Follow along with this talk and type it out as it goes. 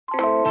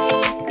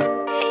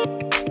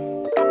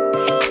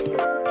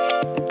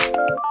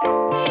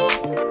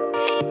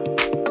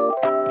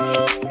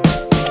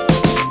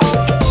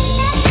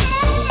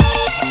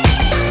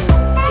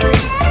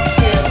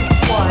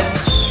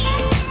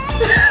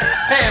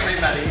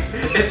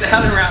It's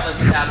Adam Ratliff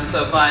with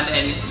Adamsewfun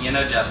and you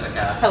know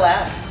Jessica. Hello.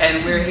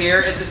 And we're here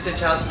at the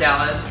Stitchhouse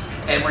Dallas,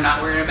 and we're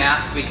not wearing a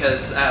mask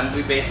because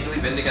we've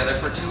basically been together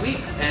for 2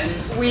 weeks,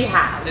 and we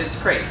have.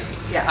 It's crazy.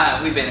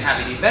 Yes. We've been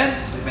having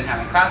events, we've been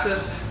having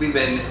classes,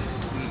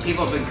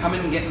 people have been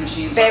coming and getting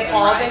machines. They've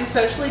all been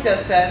socially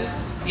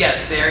distanced.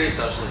 Yes, very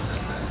socially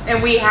distanced.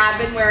 And we have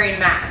been wearing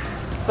masks.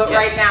 But yes.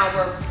 Right now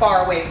we're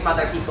far away from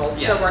other people,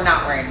 so we're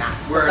not wearing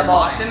masks. We're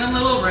locked in a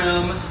little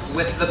room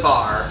with the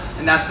bar,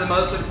 and that's the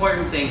most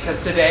important thing, because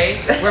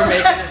today we're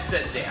making a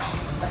sit down.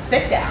 A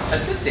sit down? A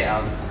sit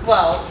down.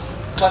 Well,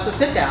 what's a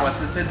sit down?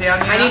 What's a sit down?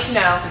 I need to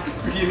know.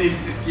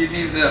 you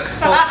need to know.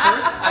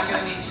 Well, first I'm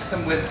going to need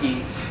some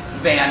whiskey.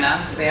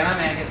 Vanna, may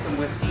I get some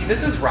whiskey?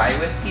 This is rye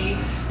whiskey.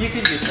 You can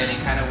use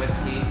any kind of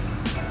whiskey.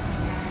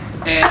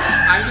 And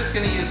I'm just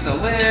going to use the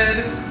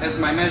lid as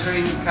my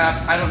measuring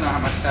cup. I don't know how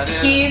much that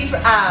is. He's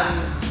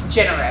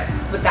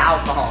generous with the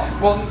alcohol.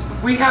 Well,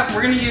 we're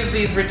going to use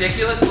these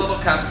ridiculous little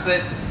cups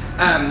that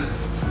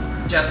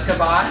Jessica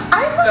bought.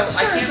 I'm not so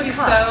sure I can't be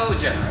so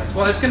generous.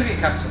 Well, it's going to be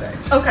a cup today.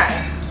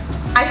 Okay.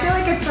 I feel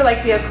like it's for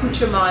like the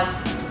accoutrements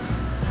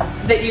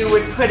that you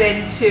would put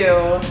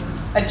into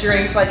a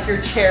drink, like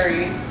your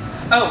cherries.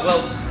 Oh,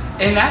 well,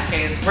 in that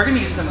case, we're going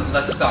to use some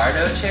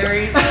Luxardo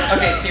cherries.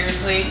 Okay,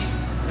 seriously.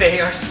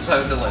 They are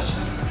so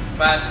delicious.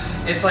 But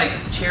it's like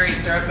cherry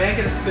syrup. May I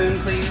get a spoon,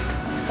 please?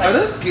 Are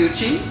those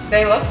Gucci?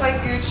 They look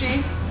like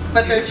Gucci,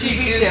 but they're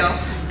cheapy too.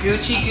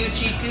 Gucci,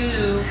 Gucci,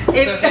 goo. So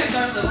here's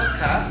our little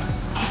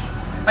cups.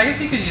 I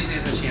guess you could use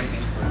these as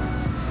champagne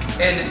flutes.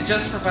 And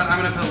just for fun, I'm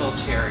going to put a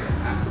little cherry in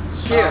that.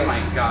 Cute. Oh my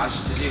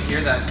gosh, did you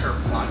hear that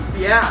kerplunk?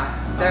 Yeah.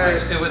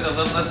 With a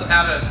little, I'm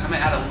going to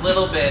add a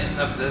little bit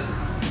of the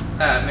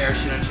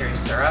maraschino cherry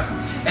syrup.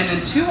 And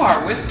then to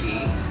our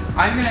whiskey,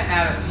 I'm going to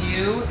add a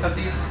few of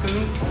these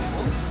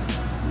spoonfuls,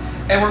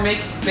 and we're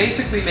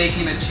basically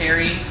making a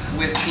cherry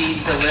whiskey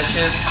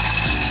delicious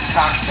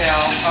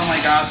cocktail. Oh my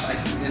gosh,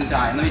 I'm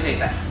dying. Let me taste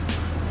that.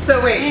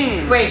 So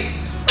wait,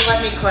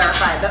 let me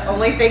clarify. The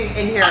only thing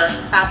in here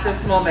at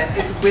this moment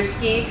is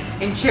whiskey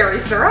and cherry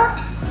syrup?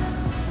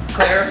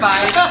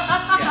 Clarified?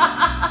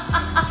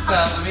 Yes. So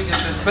let me get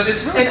this, but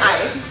it's really good.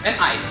 Ice. And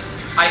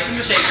ice. Ice in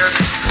the shaker.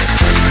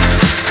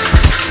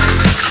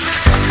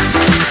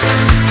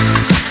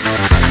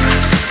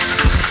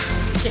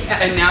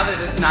 And now that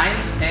it's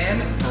nice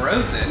and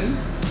frozen.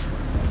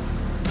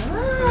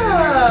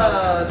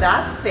 Oh,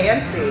 that's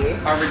fancy.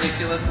 Our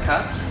ridiculous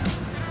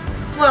cups.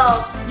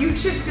 Well, you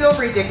should feel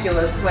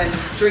ridiculous when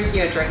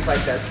drinking a drink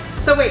like this.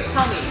 So wait,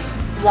 tell me,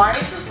 why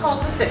is this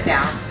called the sit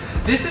down?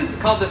 This is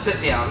called the sit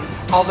down,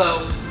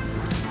 although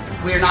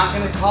we're not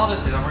going to call it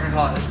a sit down, we're going to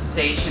call it a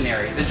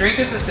stationary. The drink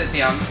is a sit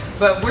down,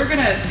 but we're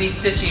going to be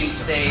stitching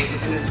today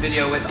in this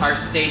video with our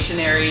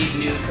stationary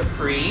new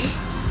Capri.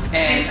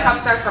 And these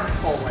cups are from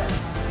Poland.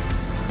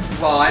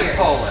 Well, I'm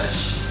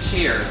Polish.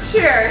 Cheers.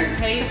 Cheers.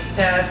 Taste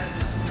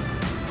test.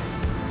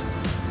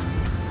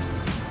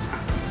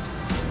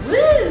 Woo!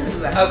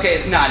 Okay,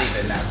 it's not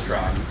even that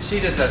strong. She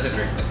just doesn't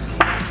drink whiskey.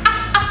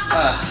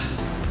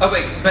 Oh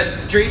wait,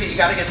 but drink it, you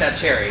gotta get that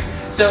cherry.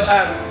 So,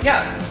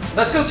 yeah,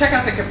 let's go check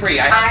out the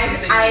Capri.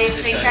 I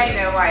think I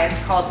know why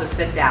it's called the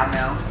sit down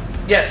though.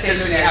 Yes,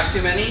 because when you have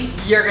too many,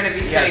 you're going to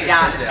be sitting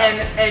down.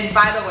 And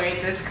by the way,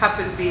 this cup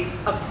is the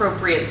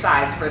appropriate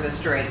size for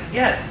this drink.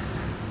 Yes,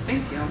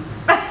 thank you.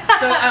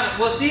 So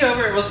we'll see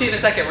you in a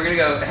second. We're going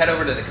to head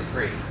over to the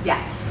Capri.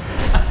 Yes.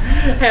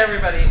 Hey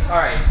everybody. All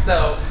right,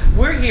 so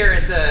we're here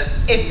at the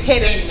It's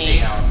hitting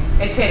me.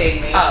 It's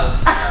hitting me. Oh,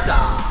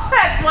 stop.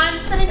 That's why I'm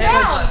sitting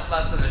down. It was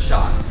less than a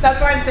shot.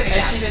 That's why I'm sitting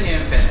down. And she didn't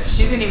even finish.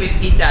 She didn't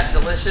even eat that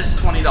delicious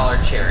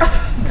 $20 cherry.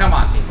 Come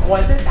on, people.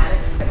 Was it that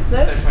expensive?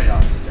 They're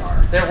 $20 a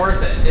jar. They're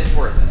worth it. It's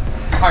worth it.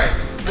 All right.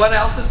 What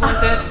else is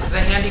worth it?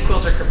 The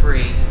Handi-Quilter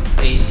Capri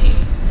 18.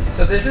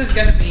 So this is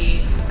going to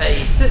be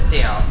a sit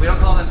down. We don't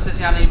call them sit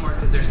down anymore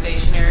because they're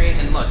stationary.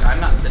 And look, I'm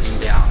not sitting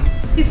down.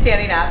 He's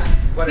standing up.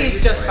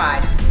 He's just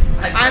fine.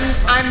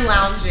 I'm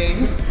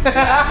lounging.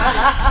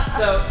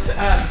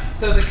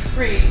 So the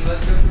Capri.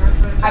 Let's go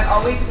through it. I've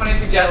always wanted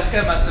to.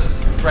 Jessica must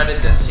have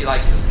threaded this. She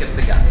likes to skip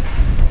the guides.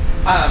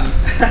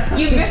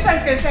 You missed what I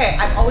was going to say.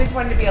 I've always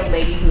wanted to be a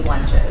lady who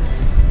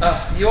lunches.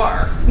 You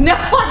are? No,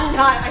 I'm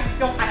not. I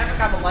haven't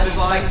had a lunch in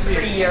like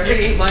 3 years. You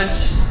eat lunch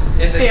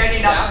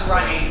standing up and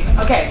running.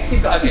 Okay,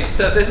 keep going. Okay,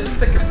 so this is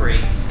the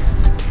Capri.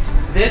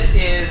 This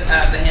is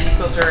the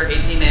Handi-Quilter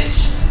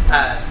 18-inch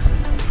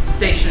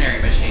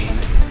stationary machine.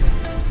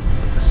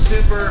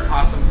 Super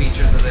awesome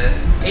features of this.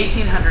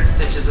 1,800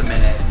 stitches a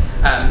minute.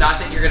 Not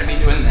that you're going to be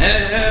doing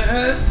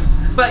this,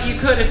 but you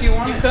could if you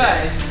wanted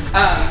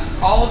to.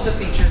 All of the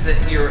features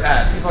that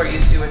people are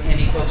used to with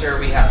Handi-Quilter,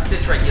 we have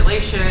stitch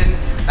regulation,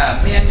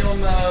 manual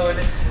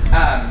mode,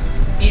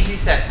 easy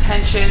set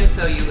tension,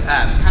 so you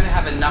kind of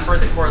have a number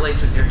that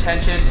correlates with your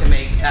tension to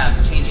make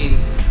changing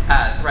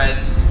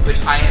threads, which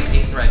I am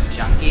a thread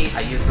junkie.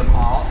 I use them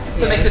all.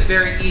 So it makes it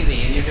very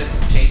easy, and you're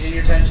just changing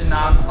your tension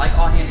knob like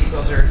all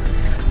Handi-Quilters.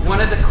 One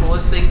of the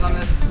coolest things on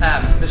this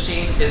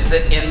machine is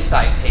the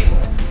inside table.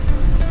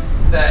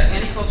 The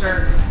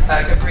Handi-Quilter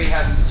Capri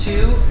has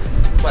two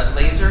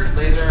laser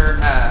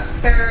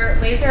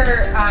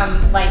laser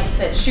lights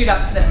that shoot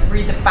up to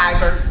read the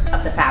fibers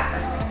of the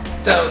fabric.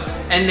 So,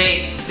 and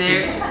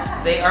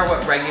they are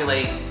what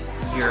regulate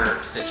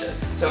your stitches.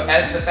 So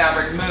as the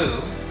fabric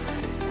moves,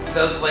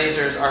 those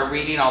lasers are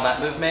reading all that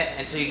movement,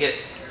 and so you get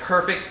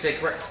perfect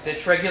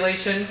stitch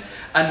regulation.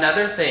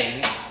 Another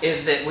thing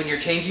is that when you're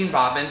changing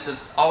bobbins,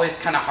 it's always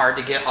kind of hard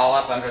to get all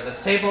up under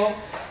this table.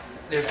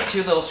 There's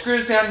 2 little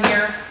screws down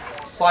here,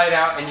 slide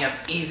out, and you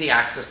have easy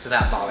access to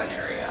that bobbin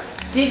area.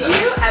 Did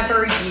you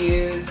ever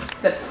use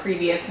the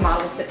previous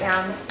model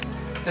sit-downs?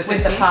 The 16?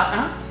 With the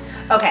puck?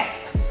 Okay.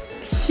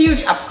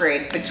 Huge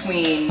upgrade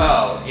between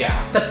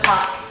the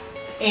puck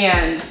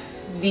and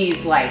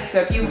these lights. So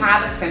if you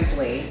have a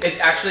Simply... It's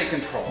actually a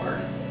controller.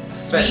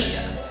 Sweet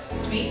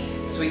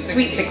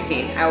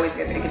 16. I always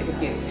get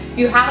confused. If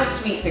you have a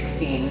Sweet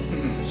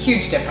 16,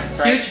 huge difference,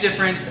 right? Huge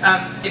difference.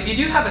 If you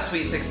do have a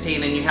Sweet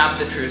 16 and you have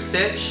the True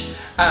Stitch,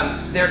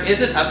 there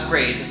is an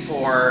upgrade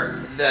for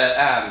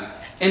the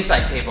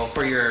inside table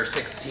for your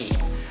 16.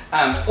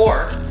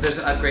 Or there's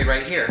an upgrade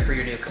right here for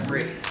your new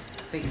Capri.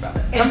 Think about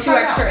it. And 2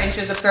 extra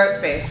inches of throat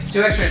space.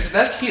 2 extra inches.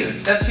 That's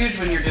huge. That's huge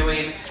when you're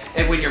doing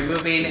and when you're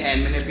moving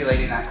and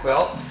manipulating that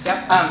quilt.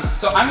 Yep.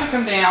 So I'm gonna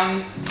come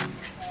down.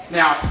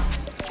 Now,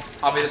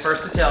 I'll be the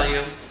first to tell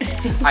you,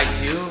 I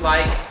do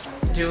like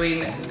doing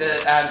the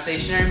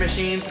stationary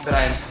machines, but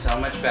I am so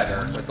much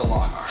better with the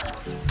long arm.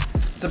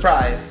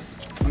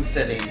 Surprise, I'm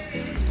sitting.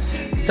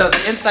 So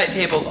the inside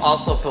table is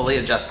also fully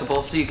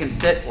adjustable, so you can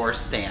sit or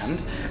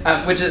stand,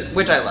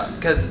 which I love,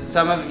 because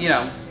some of,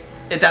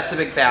 that's a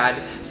big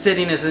fad.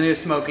 Sitting is the new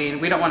smoking.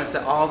 We don't want to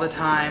sit all the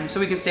time, so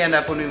we can stand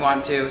up when we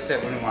want to,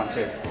 sit when we want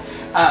to.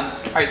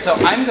 All right, so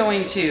I'm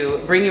going to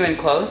bring you in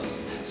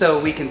close so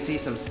we can see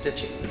some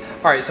stitching.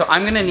 All right, so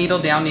I'm gonna needle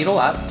down, needle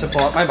up to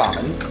pull up my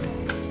bobbin.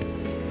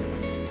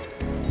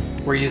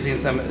 We're using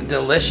some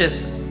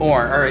delicious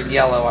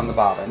yellow on the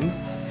bobbin.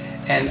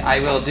 And I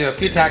will do a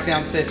few tack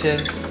down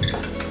stitches.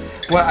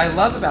 What I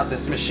love about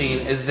this machine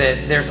is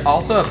that there's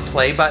also a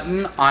play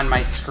button on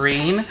my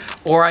screen,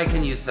 or I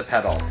can use the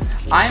pedal.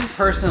 I'm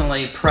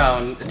personally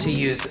prone to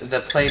use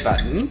the play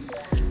button.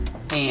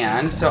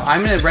 And so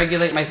I'm gonna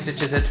regulate my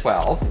stitches at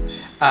 12.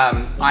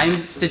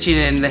 I'm stitching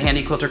in the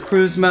Handi-Quilter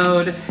cruise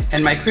mode,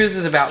 and my cruise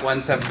is about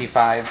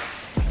 175.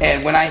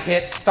 And when I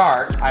hit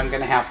start, I'm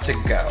gonna have to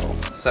go.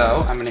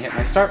 So I'm gonna hit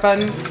my start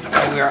button,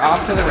 and we are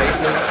off to the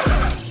races.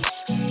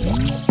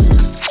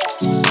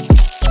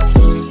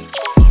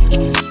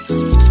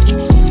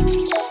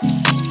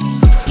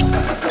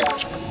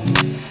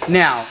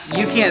 Now,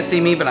 you can't see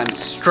me, but I'm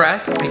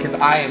stressed because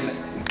I am,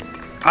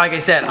 like I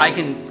said, I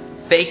can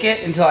fake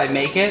it until I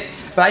make it,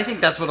 but I think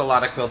that's what a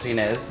lot of quilting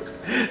is.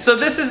 So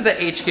this is the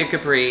HQ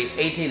Capri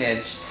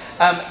 18-inch.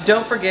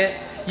 Don't forget,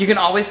 you can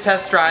always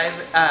test drive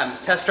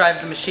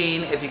the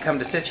machine if you come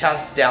to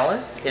Stitchhouse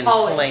Dallas in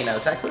Plano,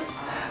 Texas.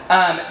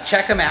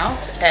 Check them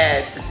out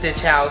at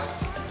Stitchhouse.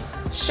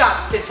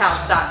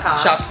 ShopStitchhouse.com.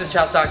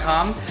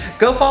 ShopStitchhouse.com.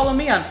 Go follow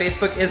me on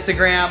Facebook,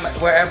 Instagram,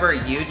 wherever,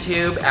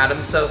 YouTube,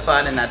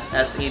 Adamsewfun, and that's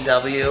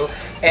S-E-W.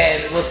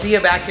 And we'll see you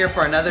back here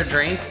for another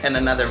drink and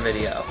another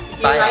video. If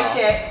you liked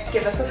it,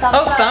 give us a thumbs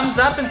up. Thumbs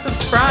up and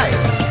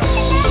subscribe.